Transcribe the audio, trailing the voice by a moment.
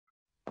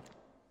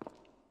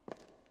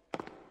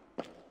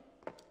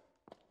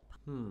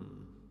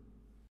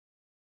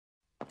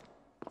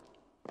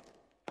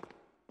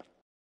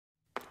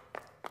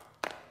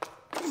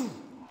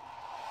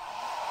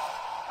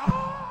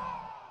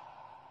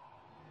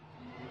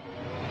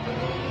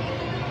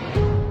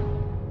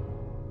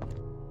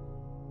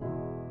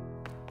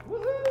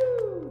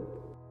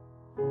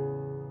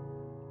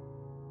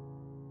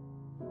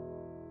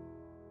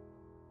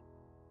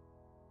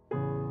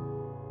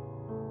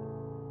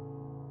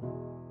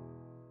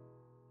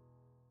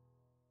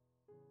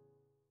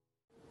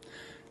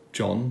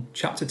John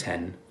chapter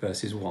 10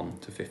 verses 1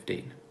 to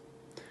 15.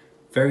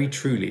 Very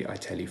truly I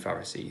tell you,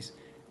 Pharisees,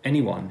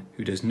 anyone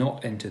who does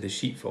not enter the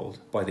sheepfold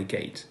by the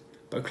gate,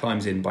 but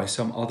climbs in by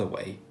some other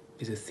way,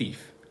 is a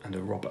thief and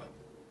a robber.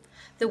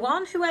 The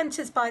one who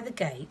enters by the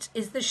gate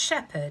is the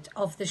shepherd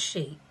of the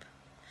sheep.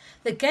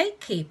 The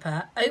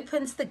gatekeeper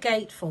opens the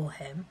gate for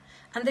him,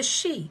 and the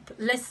sheep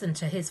listen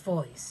to his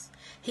voice.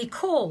 He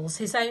calls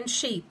his own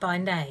sheep by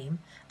name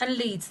and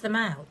leads them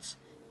out.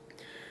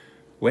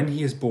 When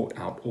he has brought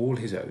out all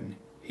his own,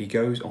 he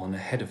goes on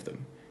ahead of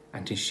them,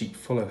 and his sheep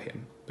follow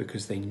him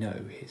because they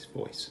know his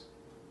voice.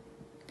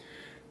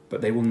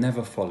 But they will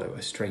never follow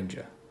a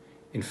stranger.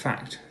 In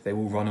fact, they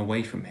will run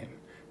away from him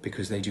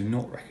because they do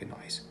not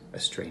recognize a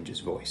stranger's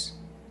voice.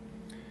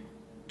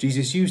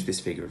 Jesus used this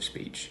figure of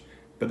speech,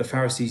 but the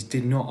Pharisees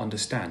did not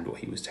understand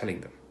what he was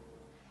telling them.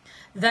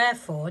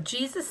 Therefore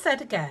Jesus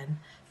said again,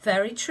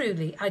 very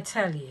truly I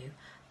tell you,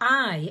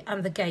 I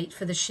am the gate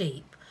for the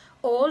sheep.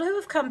 All who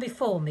have come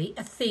before me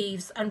are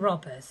thieves and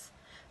robbers,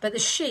 but the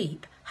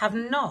sheep have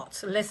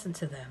not listened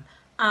to them.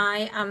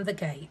 I am the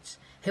gate.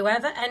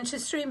 Whoever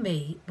enters through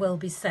me will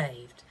be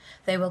saved.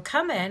 They will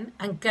come in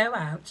and go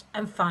out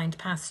and find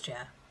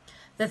pasture.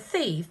 The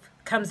thief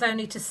comes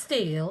only to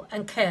steal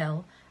and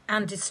kill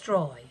and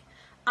destroy.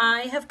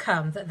 I have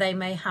come that they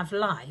may have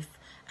life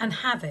and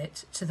have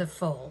it to the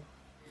full.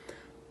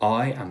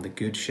 I am the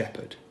good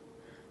shepherd.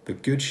 The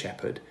good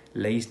shepherd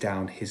lays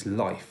down his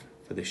life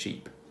for the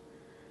sheep.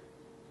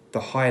 The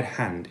hired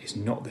hand is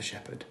not the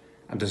shepherd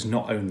and does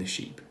not own the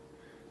sheep.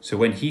 So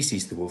when he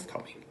sees the wolf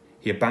coming,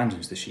 he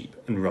abandons the sheep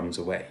and runs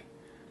away.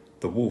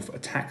 The wolf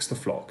attacks the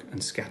flock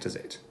and scatters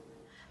it.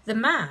 The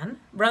man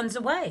runs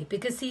away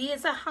because he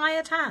is a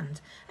hired hand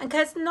and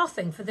cares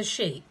nothing for the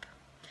sheep.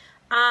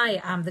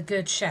 I am the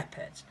good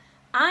shepherd.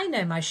 I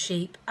know my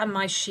sheep and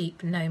my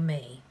sheep know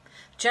me.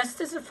 Just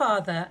as the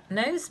Father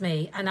knows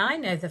me and I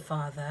know the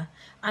Father,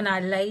 and I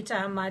lay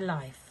down my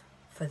life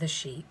for the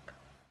sheep.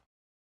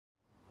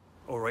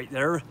 Alright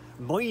there,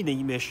 my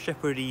name is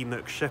Shepherdy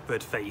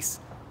McShepherdface,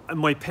 and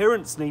my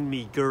parents named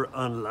me Gur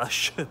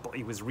Unlush, but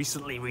I was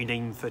recently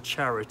renamed for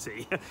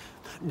charity.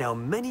 Now,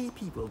 many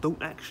people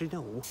don't actually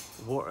know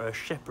what a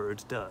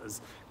shepherd does.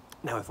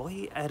 Now, if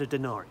I had a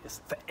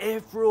denarius for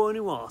everyone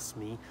who asks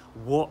me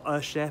what a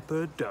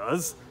shepherd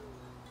does,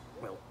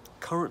 well,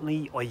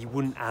 currently I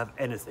wouldn't have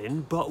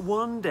anything, but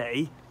one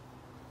day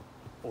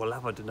I'll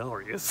have a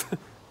denarius,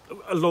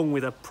 along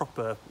with a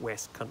proper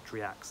West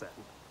Country accent.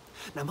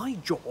 Now, my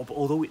job,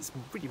 although it's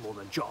really more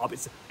than a job,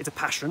 it's a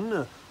passion,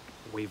 a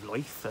way of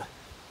life,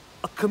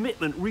 a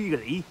commitment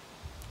really,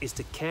 is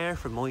to care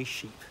for my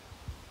sheep.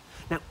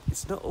 Now,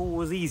 it's not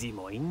always easy,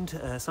 mind.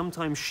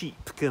 Sometimes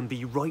sheep can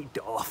be right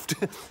daft,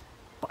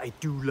 but I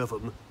do love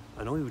them,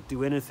 and I would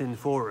do anything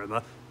for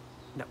them.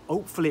 Now,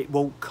 hopefully it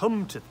won't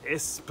come to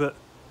this, but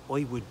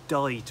I would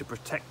die to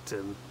protect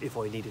them if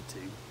I needed to.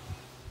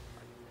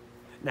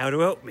 Now, to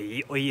help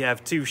me, I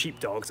have two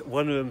sheepdogs.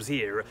 One of them's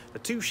here. The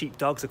two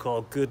sheepdogs are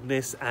called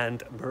Goodness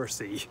and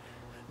Mercy.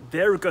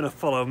 They're gonna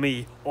follow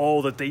me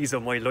all the days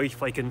of my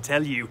life, I can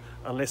tell you,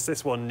 unless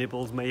this one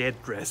nibbles my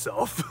headdress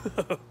off.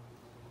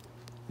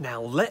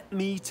 Now, let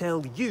me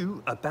tell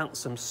you about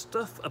some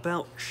stuff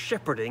about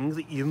shepherding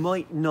that you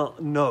might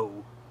not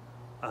know,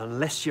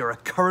 unless you're a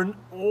current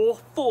or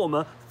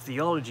former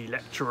theology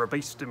lecturer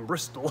based in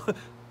Bristol.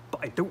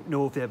 But I don't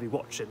know if they'll be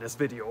watching this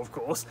video, of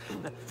course.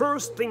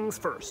 First things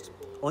first,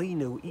 I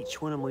know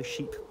each one of my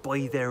sheep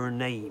by their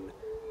name,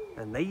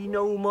 and they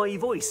know my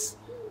voice.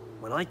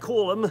 When I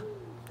call them,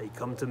 they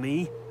come to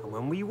me, and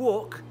when we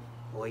walk,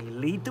 I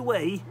lead the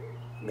way,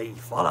 and they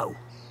follow.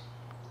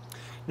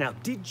 Now,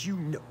 did you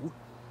know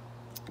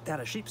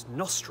that a sheep's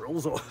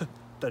nostrils, or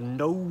the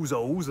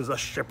nose-os as us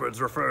shepherds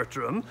refer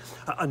to them,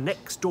 are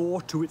next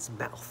door to its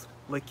mouth,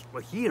 like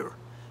here?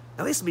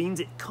 Now, this means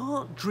it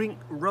can't drink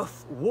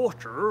rough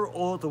water,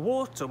 or the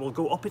water will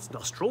go up its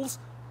nostrils,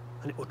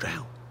 and it will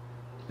drown.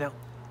 Now,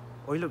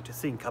 I like to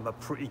think I'm a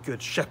pretty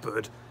good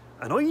shepherd,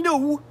 and I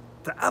know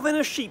that having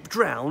a sheep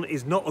drown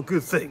is not a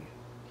good thing.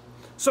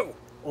 So,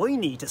 I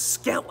need to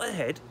scout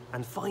ahead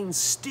and find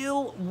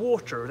still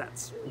water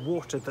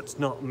that's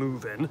not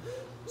moving,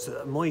 so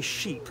that my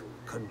sheep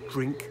can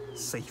drink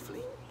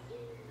safely.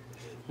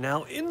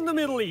 Now, in the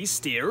Middle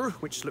East here,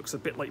 which looks a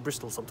bit like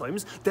Bristol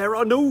sometimes, there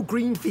are no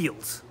green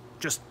fields,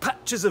 just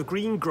patches of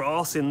green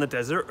grass in the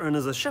desert, and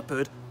as a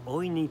shepherd,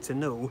 I need to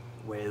know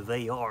where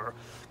they are,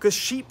 because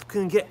sheep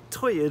can get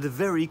tired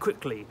very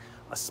quickly,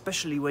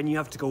 especially when you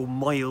have to go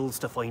miles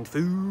to find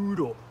food,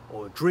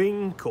 or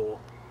drink, or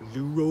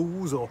loo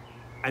rows, or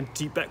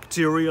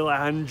antibacterial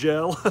hand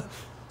gel.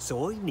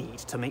 So I need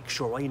to make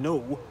sure I know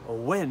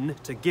when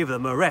to give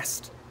them a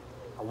rest.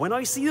 And when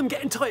I see them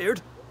getting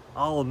tired,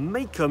 I'll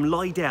make them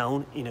lie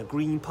down in a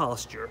green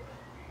pasture,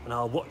 and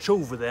I'll watch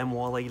over them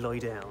while they lie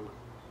down.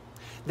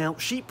 Now,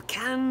 sheep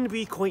can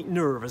be quite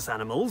nervous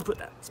animals, but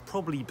that's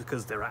probably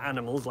because there are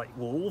animals like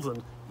wolves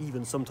and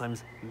even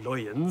sometimes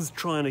lions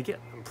trying to get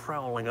them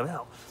prowling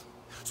about.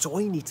 So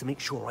I need to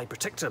make sure I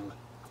protect them.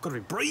 I've got to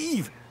be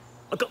brave.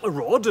 I've got my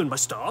rod and my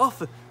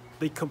staff.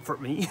 They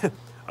comfort me,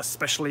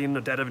 especially in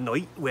the dead of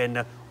night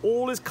when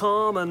all is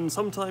calm and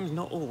sometimes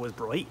not always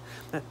bright.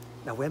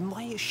 Now, when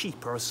my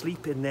sheep are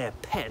asleep in their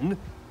pen,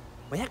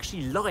 I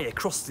actually lie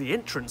across the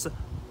entrance, a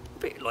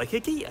bit like a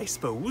gate, I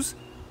suppose.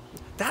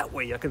 That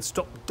way I can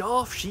stop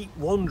daft sheep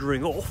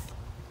wandering off,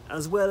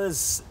 as well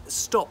as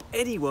stop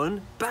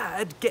anyone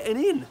bad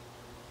getting in.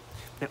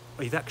 Now,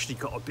 I've actually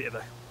got a bit of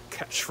a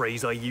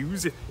catchphrase I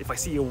use. If I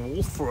see a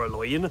wolf or a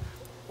lion,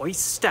 I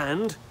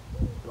stand,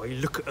 and I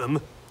look at them,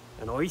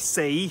 and I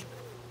say,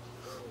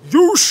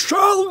 "You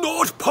shall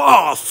not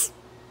pass!"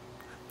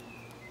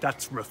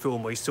 That's from a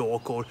film I saw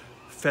called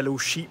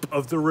Fellowship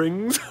of the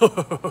Rings.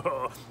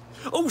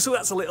 Oh, so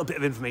that's a little bit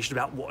of information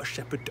about what a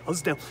shepherd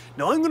does.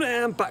 Now I'm going to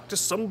hand back to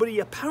somebody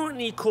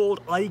apparently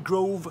called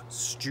Highgrove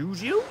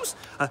Studios.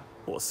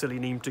 What a silly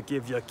name to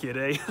give your kid,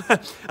 eh?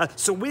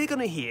 So we're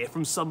going to hear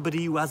from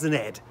somebody who has an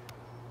Ed.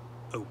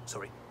 Oh,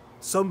 sorry.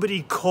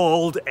 Somebody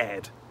called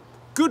Ed.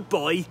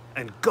 Goodbye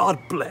and God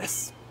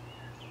bless.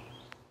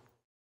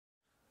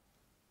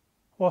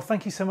 Well,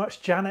 thank you so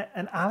much, Janet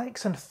and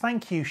Alex, and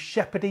thank you,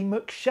 Shepherdy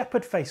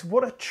McShepherdface.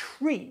 What a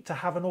treat to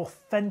have an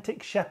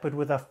authentic shepherd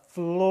with a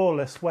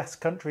flawless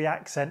West Country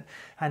accent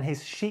and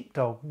his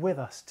sheepdog with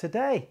us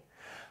today.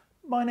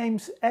 My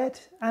name's Ed,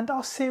 and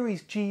our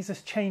series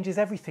Jesus Changes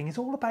Everything is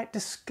all about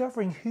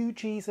discovering who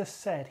Jesus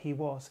said he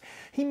was.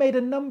 He made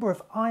a number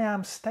of I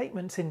am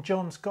statements in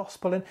John's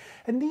Gospel, and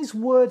these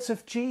words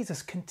of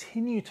Jesus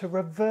continue to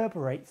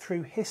reverberate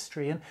through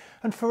history.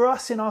 And for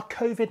us in our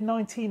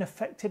COVID-19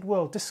 affected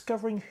world,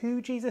 discovering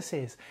who Jesus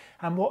is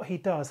and what he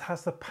does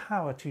has the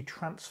power to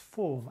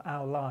transform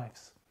our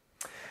lives.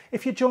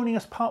 If you're joining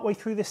us partway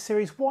through this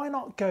series, why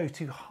not go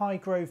to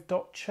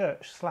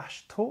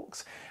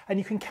highgrove.church/talks, and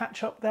you can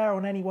catch up there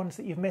on any ones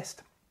that you've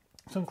missed.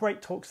 Some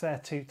great talks there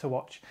to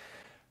watch.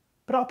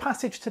 But our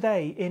passage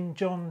today in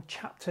John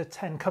chapter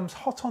 10 comes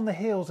hot on the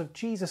heels of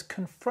Jesus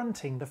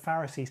confronting the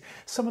Pharisees,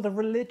 some of the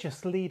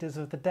religious leaders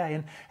of the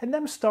day, and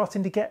them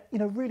starting to get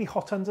really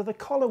hot under the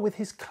collar with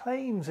his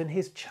claims and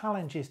his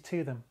challenges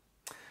to them.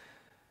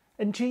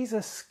 And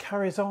Jesus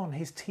carries on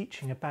his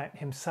teaching about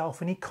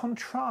himself, and he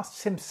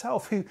contrasts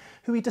himself, who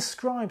he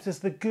describes as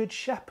the good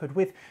shepherd,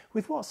 with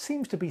what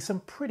seems to be some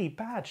pretty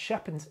bad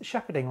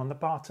shepherding on the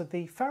part of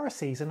the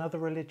Pharisees and other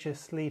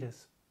religious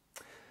leaders.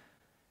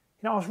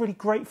 I was really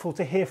grateful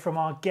to hear from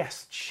our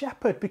guest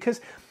shepherd,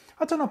 because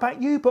I don't know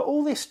about you, but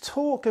all this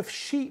talk of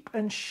sheep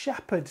and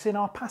shepherds in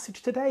our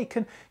passage today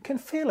can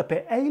feel a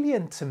bit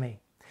alien to me.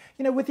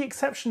 With the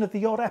exception of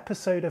the odd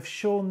episode of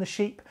Shaun the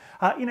Sheep,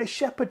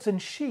 shepherds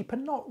and sheep are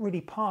not really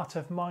part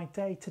of my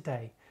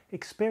day-to-day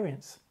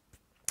experience.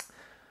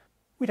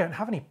 We don't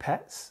have any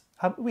pets.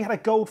 We had a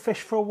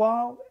goldfish for a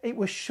while. It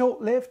was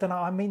short-lived, and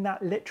I mean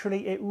that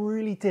literally. It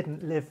really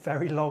didn't live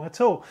very long at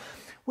all.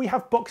 We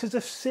have boxes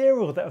of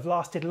cereal that have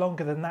lasted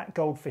longer than that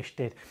goldfish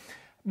did.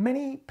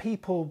 Many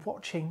people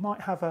watching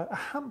might have a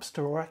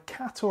hamster or a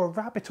cat or a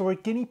rabbit or a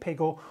guinea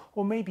pig or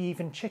maybe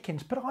even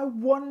chickens, but I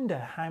wonder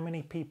how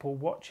many people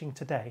watching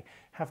today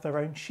have their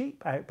own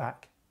sheep out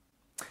back.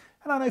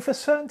 And I know for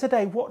certain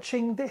today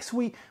watching this,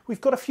 we've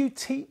got a few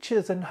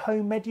teachers and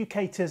home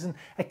educators and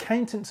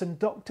accountants and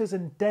doctors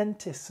and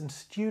dentists and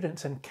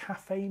students and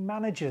cafe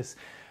managers,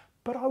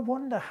 but I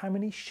wonder how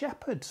many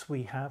shepherds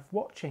we have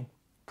watching.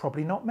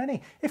 Probably not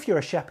many. If you're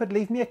a shepherd,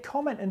 leave me a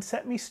comment and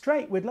set me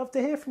straight. We'd love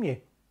to hear from you.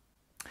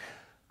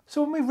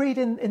 So when we read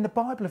in the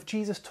Bible of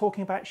Jesus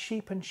talking about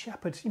sheep and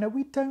shepherds,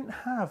 we don't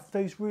have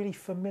those really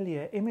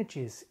familiar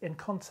images and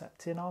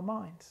concepts in our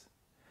minds.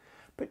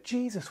 But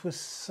Jesus was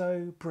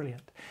so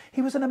brilliant.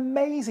 He was an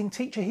amazing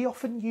teacher. He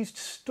often used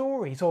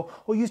stories or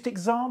used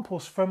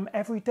examples from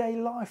everyday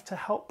life to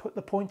help put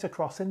the point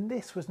across, and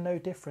this was no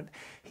different.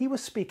 He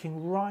was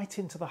speaking right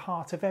into the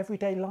heart of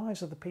everyday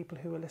lives of the people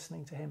who were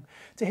listening to him.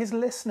 To his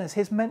listeners,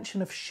 his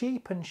mention of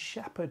sheep and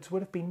shepherds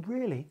would have been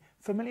really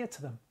familiar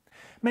to them.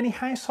 Many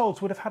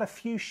households would have had a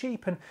few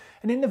sheep, and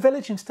in the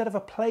village, instead of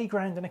a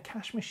playground and a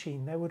cash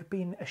machine, there would have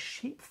been a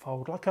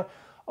sheepfold, like a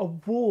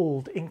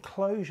walled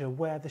enclosure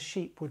where the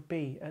sheep would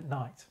be at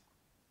night.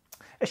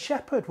 A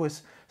shepherd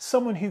was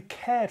someone who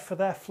cared for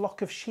their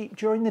flock of sheep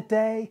during the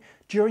day,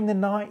 during the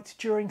night,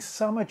 during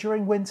summer,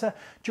 during winter,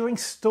 during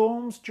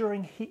storms,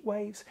 during heat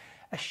waves.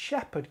 A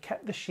shepherd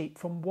kept the sheep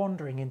from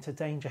wandering into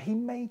danger. He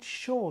made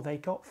sure they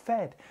got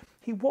fed.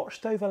 He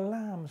watched over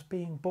lambs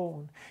being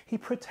born. He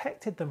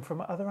protected them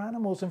from other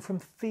animals and from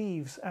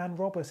thieves and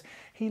robbers.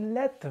 He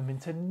led them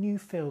into new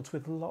fields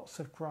with lots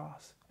of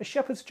grass. A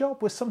shepherd's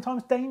job was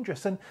sometimes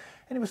dangerous and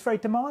it was very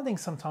demanding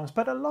sometimes,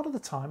 but a lot of the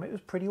time it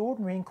was pretty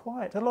ordinary and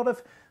quiet. A lot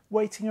of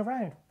waiting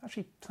around.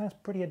 Actually sounds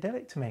pretty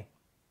idyllic to me.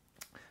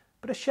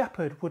 But a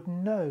shepherd would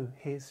know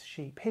his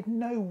sheep. He'd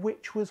know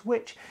which was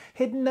which.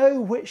 He'd know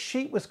which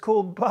sheep was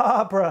called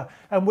Barbara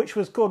and which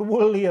was called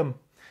William.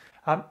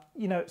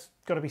 It's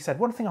got to be said,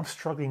 one thing I'm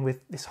struggling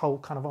with this whole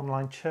kind of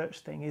online church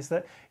thing is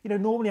that,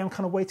 normally I'm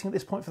kind of waiting at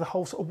this point for the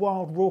whole sort of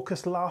wild,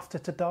 raucous laughter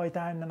to die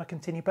down and I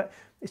continue. But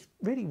it's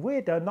really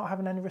weird not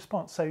having any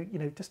response. So,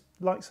 just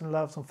likes and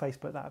loves on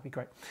Facebook, that would be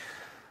great.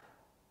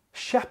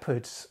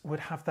 Shepherds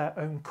would have their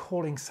own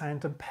calling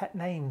sound and pet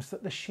names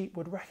that the sheep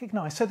would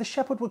recognise. So the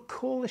shepherd would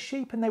call the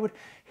sheep and they would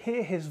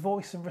hear his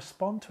voice and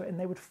respond to it, and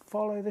they would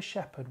follow the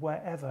shepherd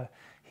wherever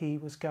he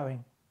was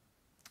going.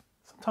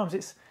 Sometimes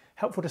it's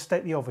helpful to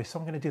state the obvious, so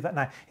I'm going to do that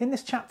now. In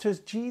this chapter, as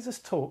Jesus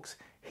talks,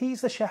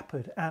 he's the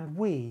shepherd and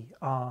we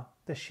are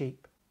the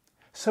sheep.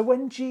 So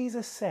when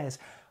Jesus says,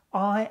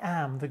 "I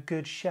am the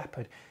good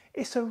shepherd,"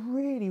 it's a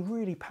really,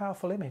 really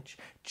powerful image.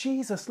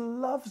 Jesus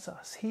loves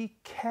us. He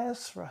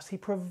cares for us. He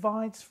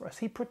provides for us.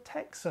 He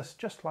protects us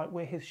just like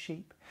we're his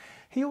sheep.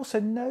 He also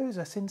knows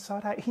us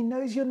inside out. He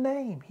knows your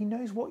name. He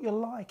knows what you're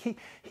like.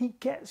 He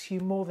gets you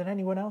more than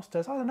anyone else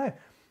does. I don't know.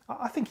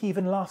 I think he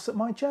even laughs at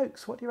my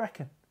jokes. What do you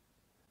reckon?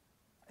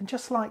 And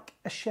just like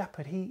a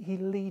shepherd, he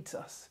leads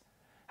us.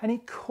 And he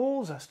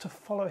calls us to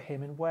follow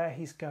him in where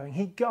he's going.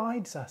 He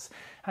guides us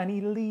and he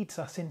leads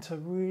us into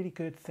really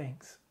good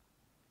things.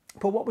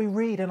 But what we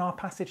read in our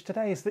passage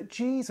today is that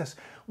Jesus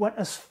went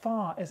as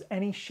far as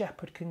any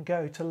shepherd can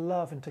go to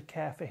love and to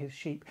care for his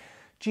sheep.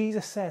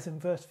 Jesus says in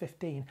verse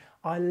 15,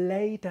 "I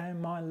lay down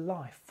my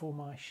life for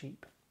my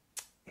sheep."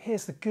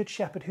 Here's the good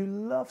shepherd who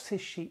loves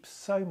his sheep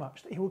so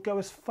much that he will go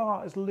as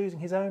far as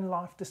losing his own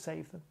life to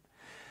save them.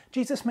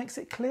 Jesus makes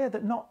it clear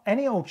that not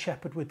any old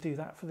shepherd would do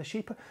that for the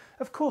sheep.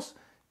 Of course,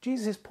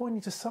 Jesus is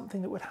pointing to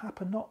something that would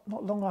happen not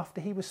long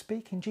after he was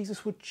speaking.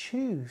 Jesus would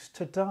choose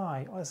to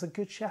die as a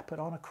good shepherd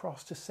on a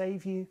cross to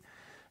save you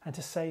and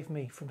to save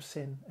me from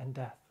sin and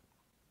death.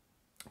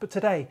 But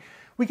today,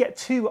 we get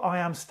two "I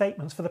am"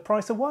 statements for the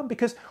price of one,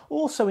 because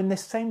also in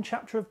this same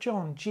chapter of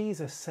John,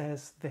 Jesus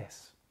says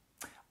this: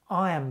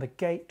 "I am the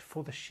gate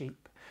for the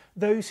sheep.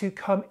 Those who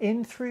come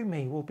in through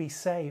me will be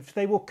saved.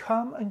 They will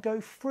come and go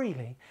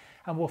freely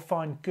and will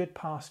find good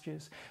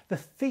pastures. The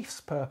thief's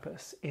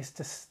purpose is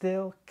to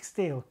steal,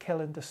 kill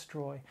and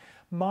destroy.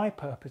 My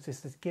purpose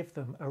is to give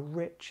them a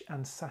rich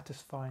and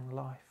satisfying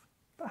life."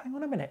 But hang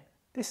on a minute.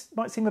 This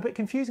might seem a bit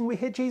confusing. We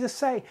hear Jesus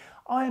say,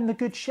 "I am the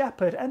good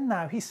shepherd," and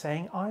now he's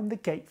saying, "I am the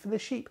gate for the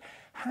sheep."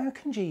 How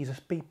can Jesus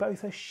be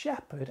both a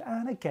shepherd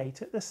and a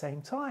gate at the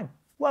same time?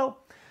 Well,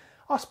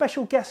 our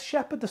special guest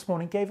shepherd this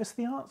morning gave us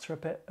the answer a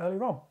bit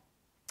earlier on.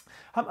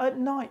 At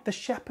night, the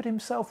shepherd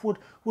himself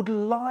would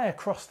lie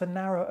across the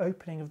narrow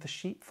opening of the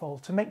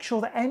sheepfold to make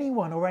sure that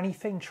anyone or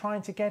anything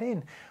trying to get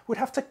in would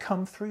have to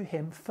come through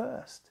him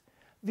first.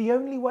 The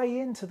only way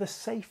into the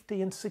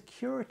safety and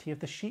security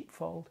of the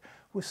sheepfold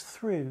was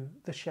through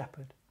the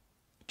shepherd.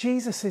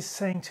 Jesus is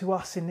saying to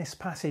us in this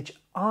passage,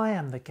 "I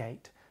am the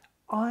gate.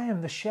 I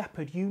am the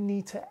shepherd you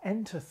need to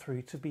enter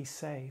through to be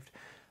saved.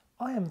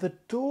 I am the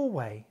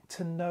doorway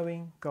to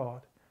knowing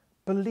God.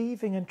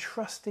 Believing and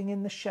trusting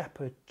in the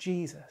shepherd,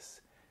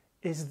 Jesus,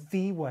 is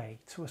the way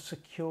to a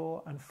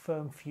secure and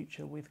firm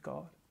future with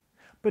God."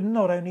 But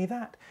not only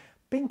that,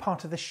 being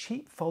part of the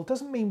sheepfold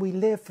doesn't mean we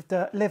live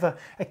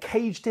a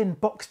caged in,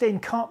 boxed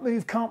in, can't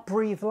move, can't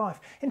breathe life.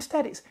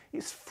 Instead,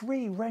 it's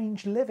free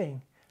range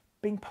living.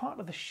 Being part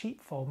of the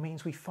sheepfold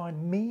means we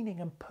find meaning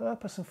and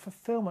purpose and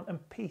fulfillment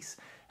and peace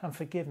and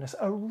forgiveness,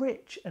 a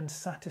rich and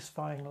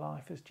satisfying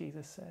life, as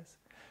Jesus says.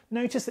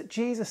 Notice that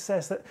Jesus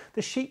says that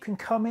the sheep can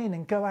come in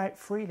and go out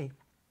freely,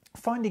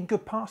 finding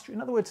good pasture.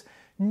 In other words,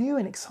 new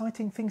and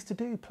exciting things to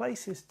do,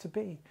 places to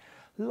be.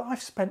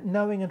 Life spent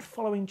knowing and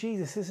following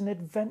Jesus is an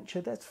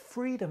adventure. There's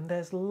freedom,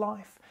 there's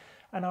life,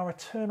 and our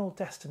eternal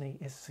destiny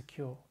is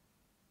secure.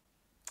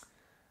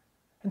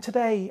 And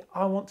today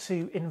I want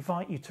to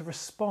invite you to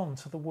respond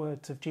to the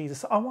words of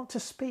Jesus. I want to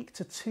speak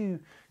to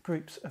two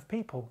groups of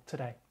people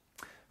today.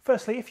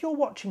 Firstly, if you're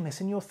watching this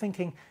and you're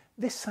thinking,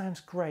 "This sounds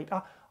great.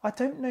 I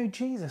don't know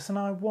Jesus and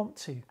I want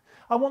to.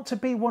 I want to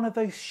be one of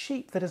those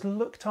sheep that is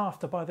looked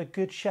after by the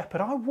Good Shepherd.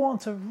 I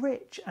want a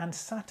rich and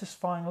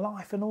satisfying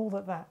life and all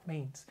that that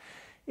means."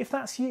 If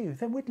that's you,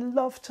 then we'd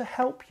love to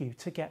help you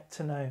to get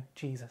to know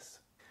Jesus.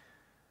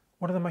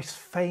 One of the most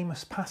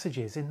famous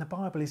passages in the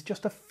Bible is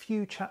just a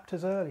few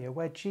chapters earlier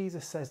where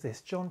Jesus says this,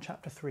 John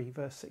chapter 3,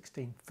 verse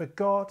 16. "For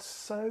God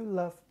so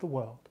loved the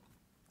world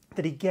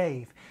that he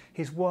gave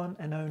his one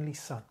and only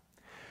Son,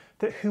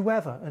 that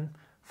whoever," and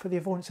for the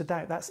avoidance of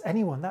doubt, that's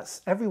anyone,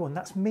 that's everyone,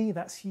 that's me,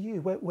 that's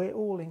you, we're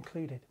all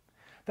included,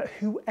 "that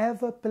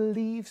whoever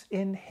believes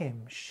in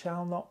him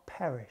shall not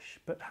perish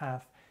but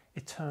have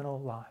eternal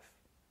life."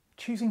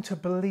 Choosing to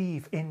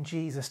believe in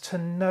Jesus, to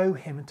know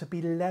him and to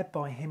be led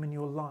by him in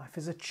your life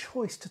is a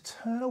choice to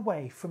turn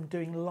away from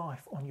doing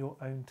life on your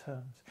own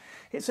terms.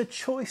 It's a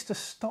choice to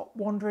stop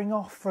wandering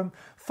off from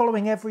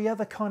following every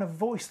other kind of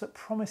voice that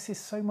promises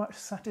so much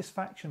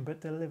satisfaction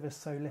but delivers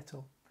so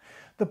little.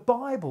 The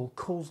Bible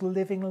calls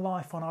living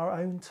life on our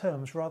own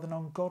terms rather than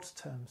on God's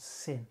terms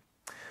sin.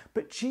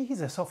 But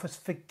Jesus offers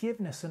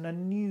forgiveness and a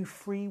new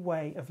free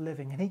way of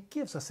living, and he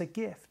gives us a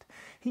gift.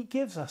 He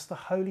gives us the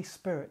Holy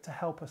Spirit to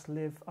help us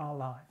live our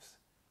lives.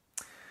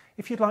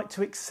 If you'd like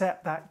to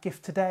accept that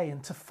gift today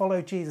and to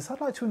follow Jesus,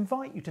 I'd like to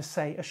invite you to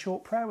say a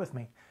short prayer with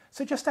me.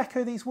 So just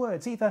echo these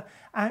words, either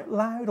out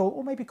loud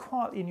or maybe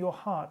quietly in your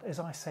heart as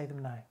I say them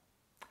now.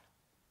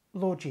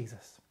 Lord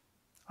Jesus,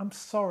 I'm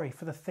sorry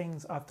for the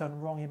things I've done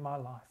wrong in my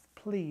life.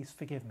 Please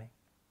forgive me.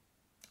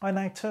 I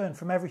now turn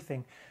from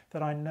everything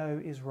that I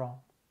know is wrong.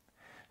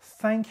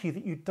 Thank you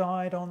that you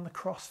died on the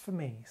cross for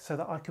me so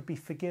that I could be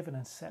forgiven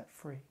and set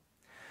free.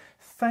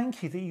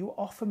 Thank you that you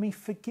offer me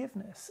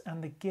forgiveness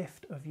and the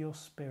gift of your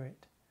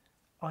Spirit.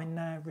 I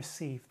now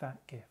receive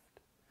that gift.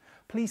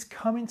 Please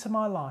come into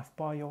my life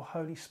by your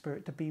Holy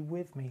Spirit to be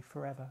with me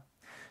forever.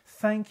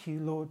 Thank you,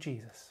 Lord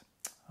Jesus.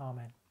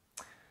 Amen.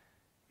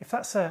 If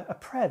that's a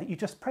prayer that you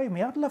just prayed with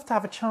me, I'd love to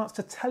have a chance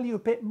to tell you a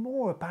bit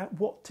more about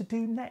what to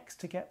do next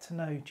to get to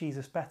know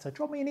Jesus better.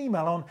 Drop me an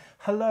email on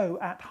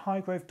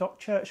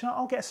hello@highgrove.church and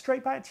I'll get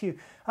straight back to you.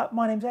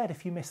 My name's Ed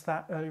if you missed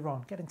that earlier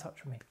on. Get in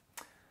touch with me.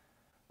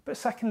 But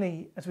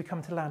secondly, as we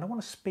come to land, I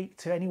want to speak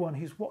to anyone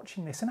who's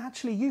watching this. And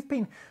actually, you've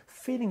been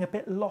feeling a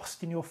bit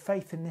lost in your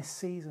faith in this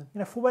season.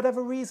 For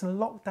whatever reason,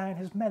 lockdown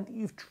has meant that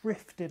you've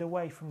drifted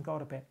away from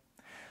God a bit.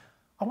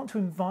 I want to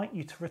invite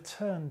you to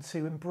return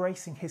to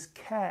embracing his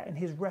care and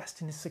his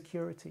rest and his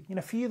security.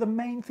 For you, the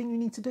main thing you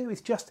need to do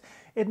is just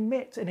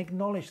admit and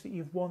acknowledge that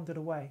you've wandered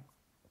away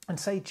and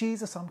say,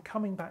 Jesus, I'm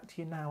coming back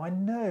to you now. I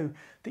know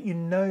that you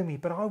know me,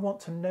 but I want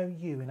to know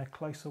you in a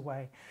closer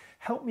way.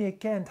 Help me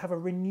again to have a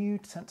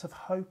renewed sense of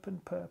hope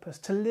and purpose,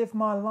 to live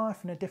my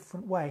life in a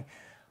different way.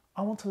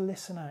 I want to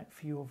listen out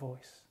for your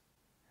voice.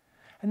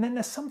 And then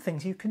there's some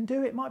things you can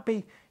do. It might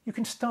be you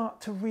can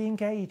start to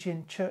re-engage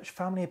in church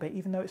family a bit,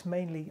 even though it's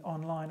mainly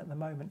online at the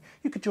moment.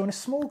 You could join a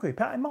small group.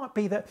 It might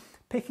be that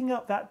picking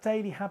up that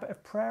daily habit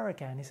of prayer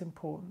again is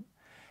important.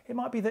 It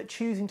might be that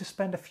choosing to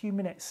spend a few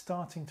minutes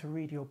starting to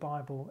read your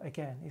Bible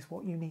again is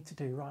what you need to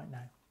do right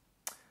now.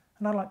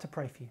 And I'd like to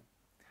pray for you.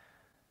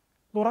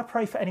 Lord, I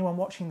pray for anyone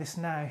watching this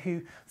now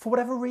who, for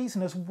whatever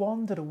reason, has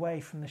wandered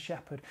away from the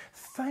shepherd.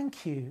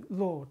 Thank you,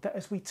 Lord, that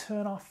as we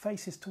turn our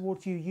faces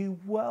towards you, you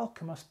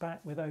welcome us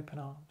back with open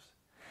arms.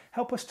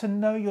 Help us to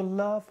know your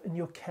love and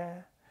your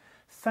care.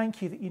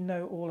 Thank you that you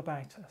know all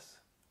about us,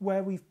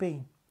 where we've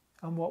been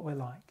and what we're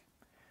like.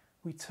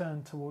 We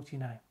turn towards you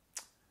now.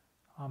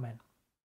 Amen.